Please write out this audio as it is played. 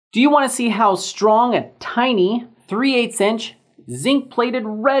Do you want to see how strong a tiny 3/8 inch zinc-plated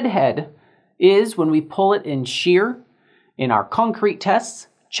redhead is when we pull it in shear in our concrete tests?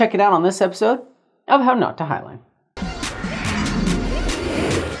 Check it out on this episode of How Not to Highline.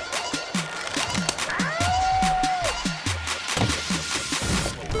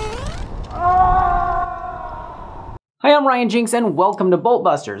 Hi, I'm Ryan Jinks and welcome to Bolt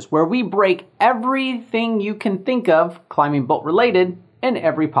Busters, where we break everything you can think of climbing bolt related in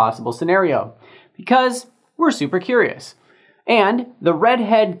every possible scenario, because we're super curious. And the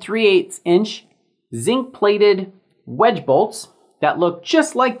redhead 3/8 inch zinc plated wedge bolts that look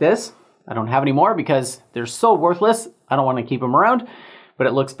just like this, I don't have any more because they're so worthless, I don't want to keep them around, but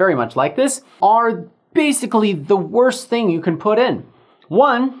it looks very much like this, are basically the worst thing you can put in.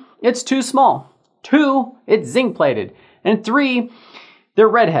 One, it's too small. Two, it's zinc plated. And three, they're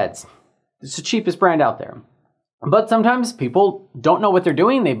redheads. It's the cheapest brand out there. But sometimes people don't know what they're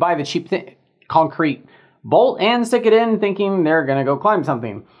doing. They buy the cheap concrete bolt and stick it in thinking they're gonna go climb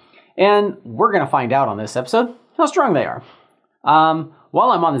something. And we're gonna find out on this episode how strong they are. While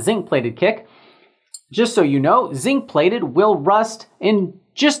I'm on the zinc plated kick, just so you know, zinc plated will rust in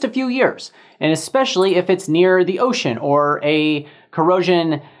just a few years. And especially if it's near the ocean or a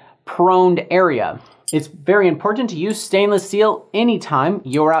corrosion prone area. It's very important to use stainless steel anytime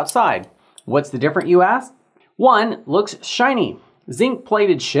you're outside. What's the difference, you ask? One, looks shiny. Zinc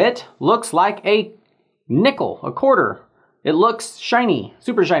plated shit looks like a nickel, a quarter. It looks shiny,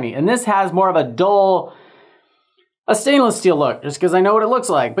 super shiny. And this has more of a dull, a stainless steel look, just because I know what it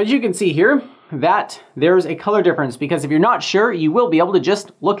looks like. But you can see here that there's a color difference, because if you're not sure, you will be able to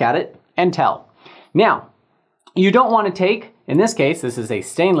just look at it and tell. Now, you don't want to take, in this case, this is a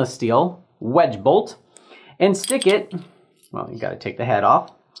stainless steel wedge bolt, and stick it, well, you got to take the head off.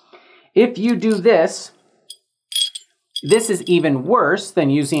 If you do this, this is even worse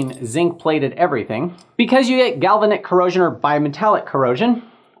than using zinc plated everything, because you get galvanic corrosion or bimetallic corrosion,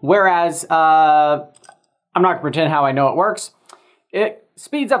 whereas, I'm not going to pretend how I know it works. It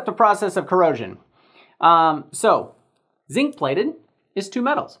speeds up the process of corrosion. So, zinc plated is two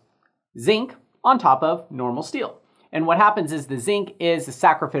metals. Zinc on top of normal steel. And what happens is the zinc is a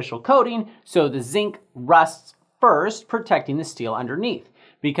sacrificial coating, so the zinc rusts first, protecting the steel underneath.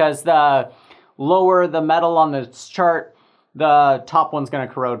 Because the lower the metal on the chart, the top one's going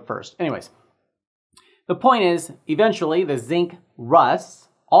to corrode first. Anyways, the point is, eventually the zinc rusts,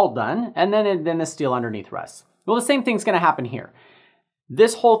 all done, and then the steel underneath rusts. Well, the same thing's going to happen here.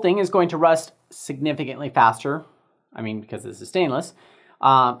 This whole thing is going to rust significantly faster, because this is stainless,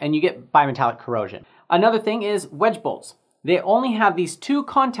 and you get bimetallic corrosion. Another thing is wedge bolts. They only have these two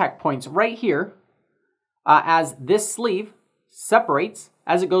contact points right here, as this sleeve separates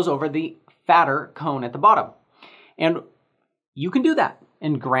as it goes over the fatter cone at the bottom. And you can do that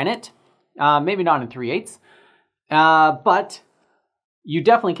in granite, maybe not in 3/8, but you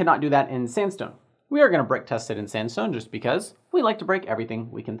definitely cannot do that in sandstone. We are going to break test it in sandstone just because we like to break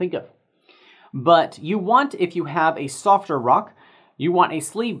everything we can think of. But you want, if you have a softer rock, you want a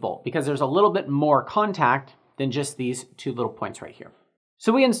sleeve bolt because there's a little bit more contact than just these two little points right here.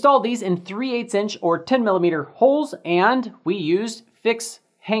 So we installed these in 3/8 inch or 10mm holes, and we used fix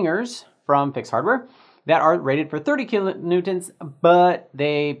hangers from Fix Hardware that are rated for 30 kilonewtons, but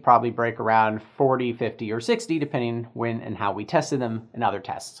they probably break around 40, 50, or 60, depending when and how we tested them in other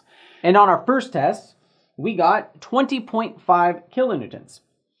tests. And on our first test, we got 20.5 kilonewtons.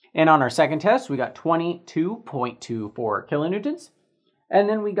 And on our second test, we got 22.24 kilonewtons. And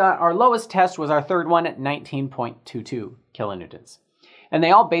then we got our lowest test was our third one at 19.22 kilonewtons. And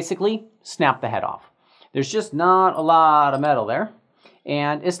they all basically snap the head off. There's just not a lot of metal there.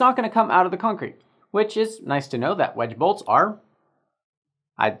 And it's not going to come out of the concrete, which is nice to know that wedge bolts are,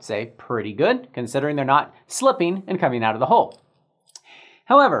 I'd say, pretty good, considering they're not slipping and coming out of the hole.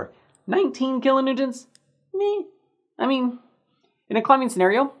 However, 19 kilonewtons, in a climbing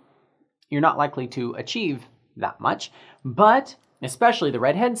scenario, you're not likely to achieve that much, but especially the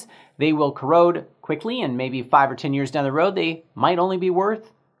redheads, they will corrode quickly, and maybe 5 or 10 years down the road, they might only be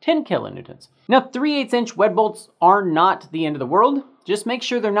worth 10 kilonewtons. Now, 3/8 inch wedge bolts are not the end of the world. Just make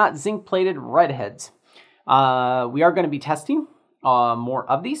sure they're not zinc plated redheads. We are going to be testing more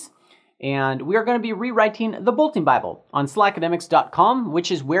of these, and we are going to be rewriting the bolting Bible on slackademics.com,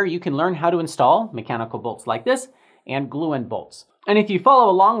 which is where you can learn how to install mechanical bolts like this and glue-in bolts. And if you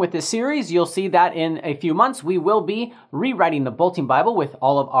follow along with this series, you'll see that in a few months, we will be rewriting the bolting Bible with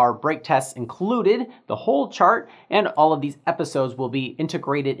all of our break tests included, the whole chart, and all of these episodes will be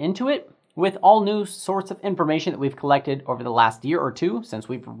integrated into it, with all new sorts of information that we've collected over the last year or two since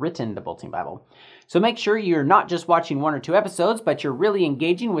we've written the Bolting Bible. So make sure you're not just watching 1 or 2 episodes, but you're really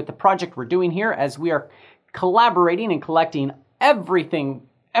engaging with the project we're doing here as we are collaborating and collecting everything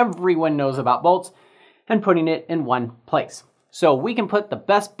everyone knows about bolts and putting it in one place. So we can put the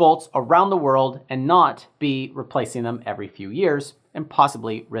best bolts around the world and not be replacing them every few years and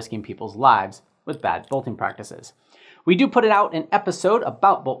possibly risking people's lives with bad bolting practices. We do put it out an episode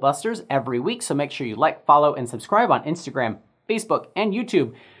about Bolt Busters every week, so make sure you like, follow, and subscribe on Instagram, Facebook, and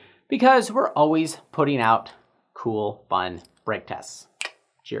YouTube because we're always putting out cool, fun brake tests.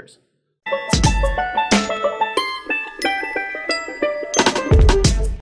 Cheers.